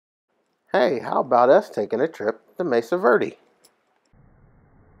Hey, how about us taking a trip to Mesa Verde?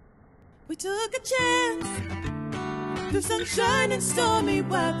 We took a chance through sunshine and stormy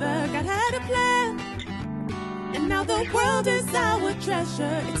weather. God had a plan, and now the world is our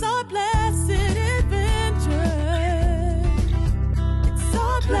treasure. It's our blessed adventure. It's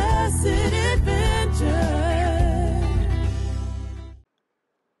our blessed adventure.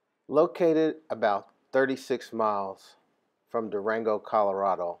 Located about 36 miles from Durango,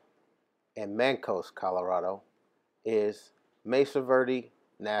 Colorado, and Mancos, Colorado, is Mesa Verde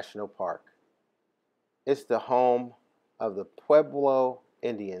National Park. It's the home of the Pueblo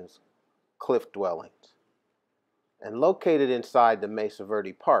Indians' cliff dwellings. And located inside the Mesa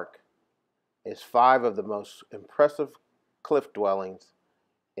Verde Park is 5 of the most impressive cliff dwellings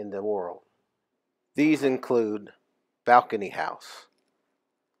in the world. These include Balcony House,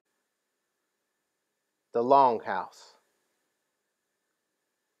 the Long House,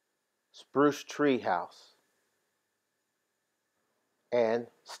 Spruce Tree House, and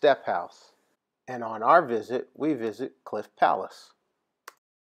Step House. And on our visit, we visit Cliff Palace.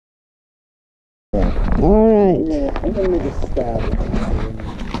 All right.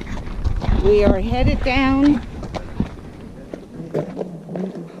 We are headed down.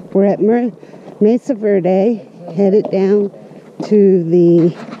 We're at Mesa Verde, headed down to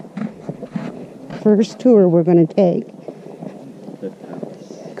the first tour we're going to take,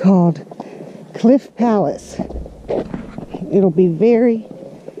 called Cliff Palace. It'll be very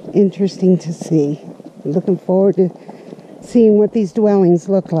interesting to see. I'm looking forward to seeing what these dwellings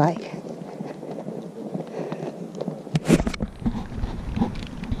look like.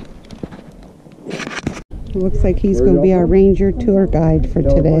 It looks like he's going to be our ranger tour guide for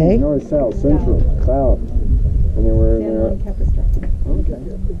today. North, south, central, south, anywhere in there. Okay.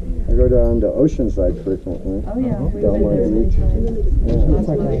 I go down to Oceanside frequently. Oh yeah. Delmar Beach.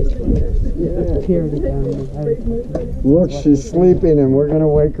 Yeah. Look, she's sleeping and we're going to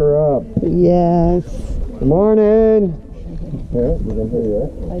wake her up. Yes. Good morning. Yeah, you didn't hear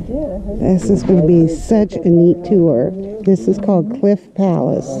that? I did. This is going to be such a neat tour. This is called Cliff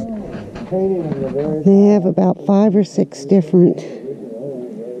Palace. They have about 5 or 6 different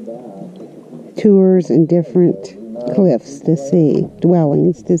tours and different cliffs to see,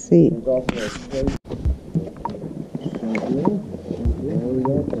 dwellings to see.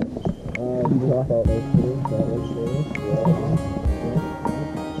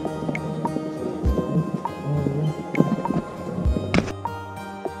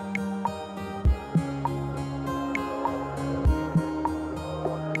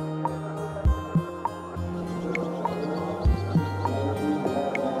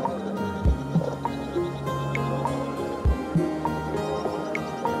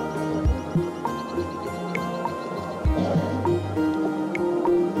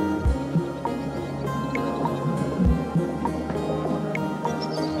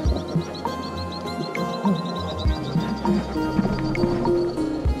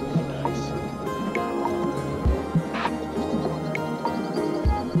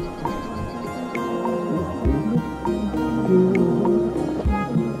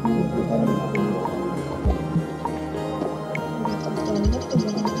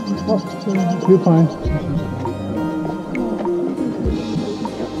 You're fine.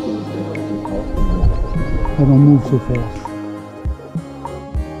 I don't move so fast.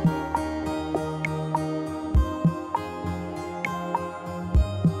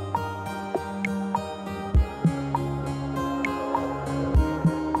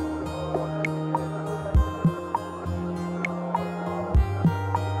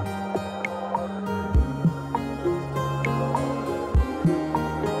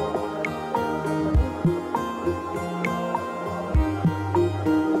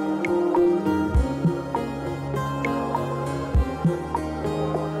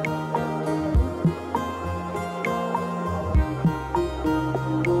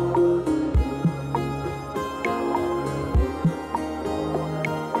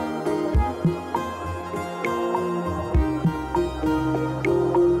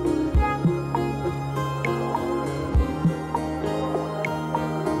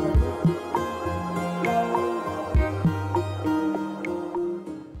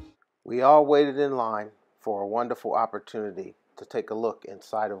 We all waited in line for a wonderful opportunity to take a look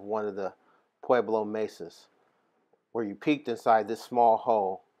inside of one of the Pueblo mesas, where you peeked inside this small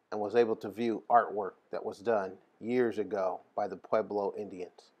hole and was able to view artwork that was done years ago by the Pueblo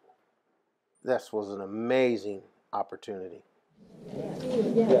Indians. This was an amazing opportunity. Yeah.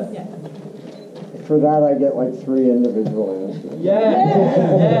 For that, I get like 3 individual answers. Yeah.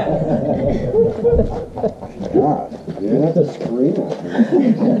 God, you didn't have to scream at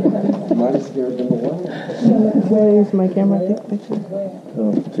me. Might have scared them away. Where is my camera? Take a picture.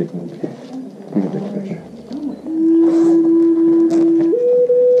 Oh, take a picture. You can take a picture.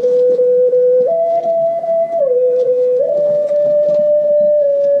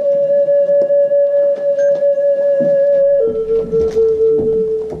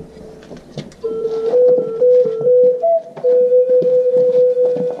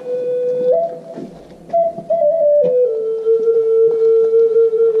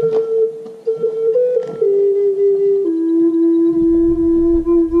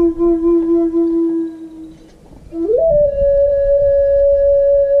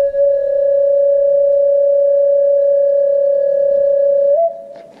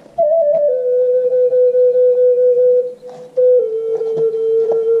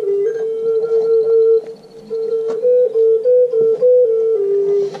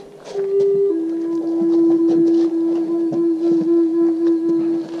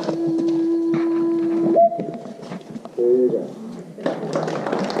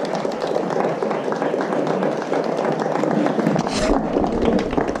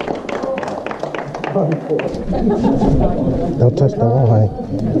 Don't touch the wall, honey.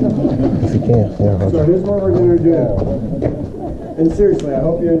 If you can. Yeah, So here's what we're going to do. And seriously, I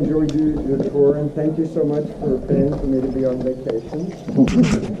hope you enjoyed your tour, and thank you so much for paying for me to be on vacation.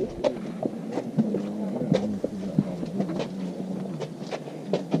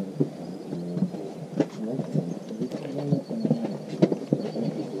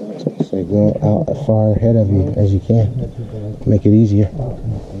 So go out as far ahead of you as you can. Make it easier.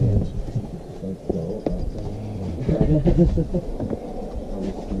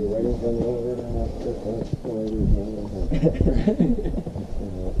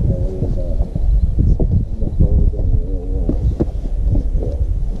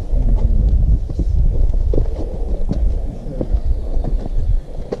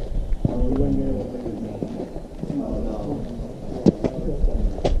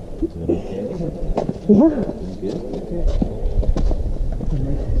 I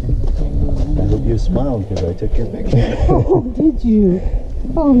hope you smiled because I took your picture. Oh, did you?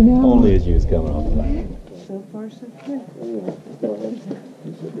 Oh, no. Only as you was coming off the back. So far, so good.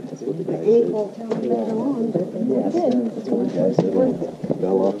 I ain't gonna tell them later on, but they did. That's what the guy said.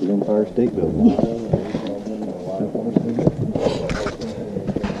 Fell off the Empire State Building.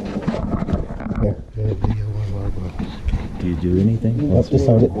 Do you do anything? Let's just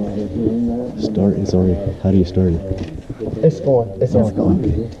start it. Start is already. How do you start it? It's going. It's on.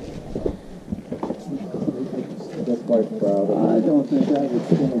 That's quite proud of me. I don't think I would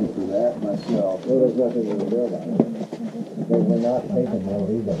stand for that myself. Well, there's nothing you can do about it. They were not taken no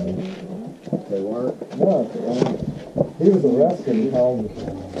legally. They weren't? No, he was arrested and held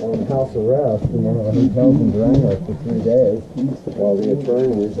on house arrest in one of the hotels in Durango for 3 days. While the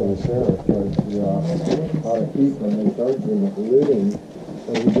attorneys and the sheriff tried to figure out how to keep them, they charged him with looting.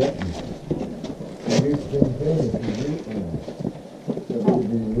 So he didn't.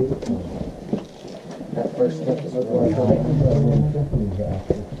 That first step is really high.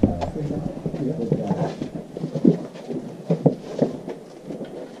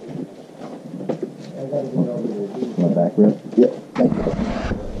 My back rip? Yep. Thank you.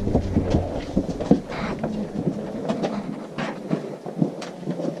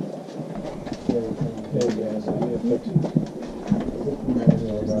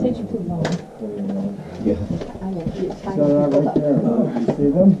 So right there, you see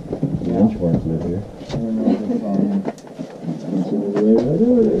them? The Lynchworms live here. I don't know if it's on.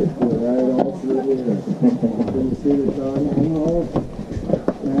 Right all through here. Can you see the dog animal?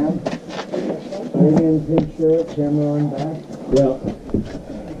 Man? Lady in pink shirt, camera on back? Yeah.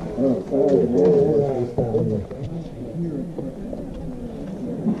 Oh,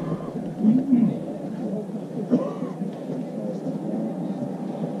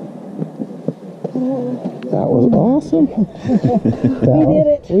 That was awesome. We did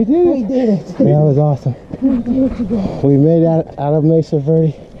it. We did it. We did it. That was awesome. We made it out of Mesa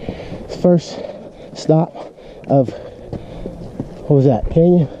Verde. First stop of, what was that?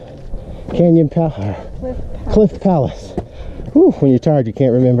 Cliff Palace. Whew, when you're tired, you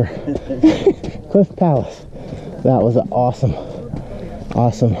can't remember. Cliff Palace. That was an awesome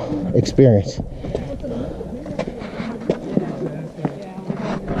experience.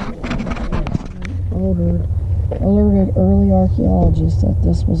 Alerted early archaeologists that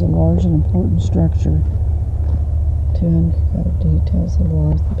this was a large and important structure to uncover details of the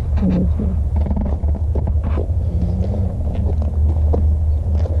lives of the people who lived here.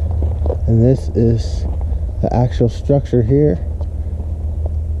 And this is the actual structure here.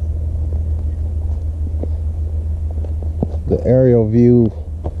 The aerial view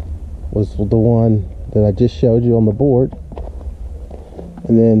was the one that I just showed you on the board.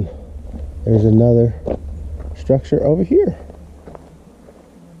 And then there's another structure over here.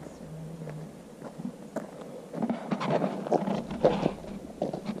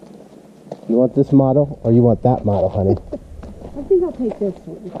 You want this model or you want that model, honey? I think I'll take this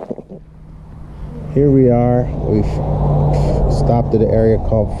one. Here we are. We've stopped at an area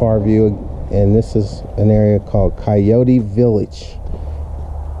called Farview, and this is an area called Coyote Village.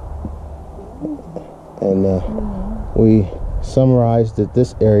 And we summarized that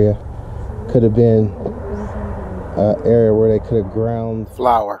this area could have been an area where they could have ground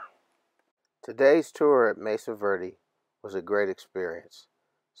flour. Today's tour at Mesa Verde was a great experience.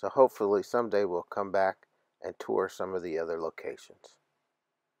 So hopefully someday we'll come back and tour some of the other locations.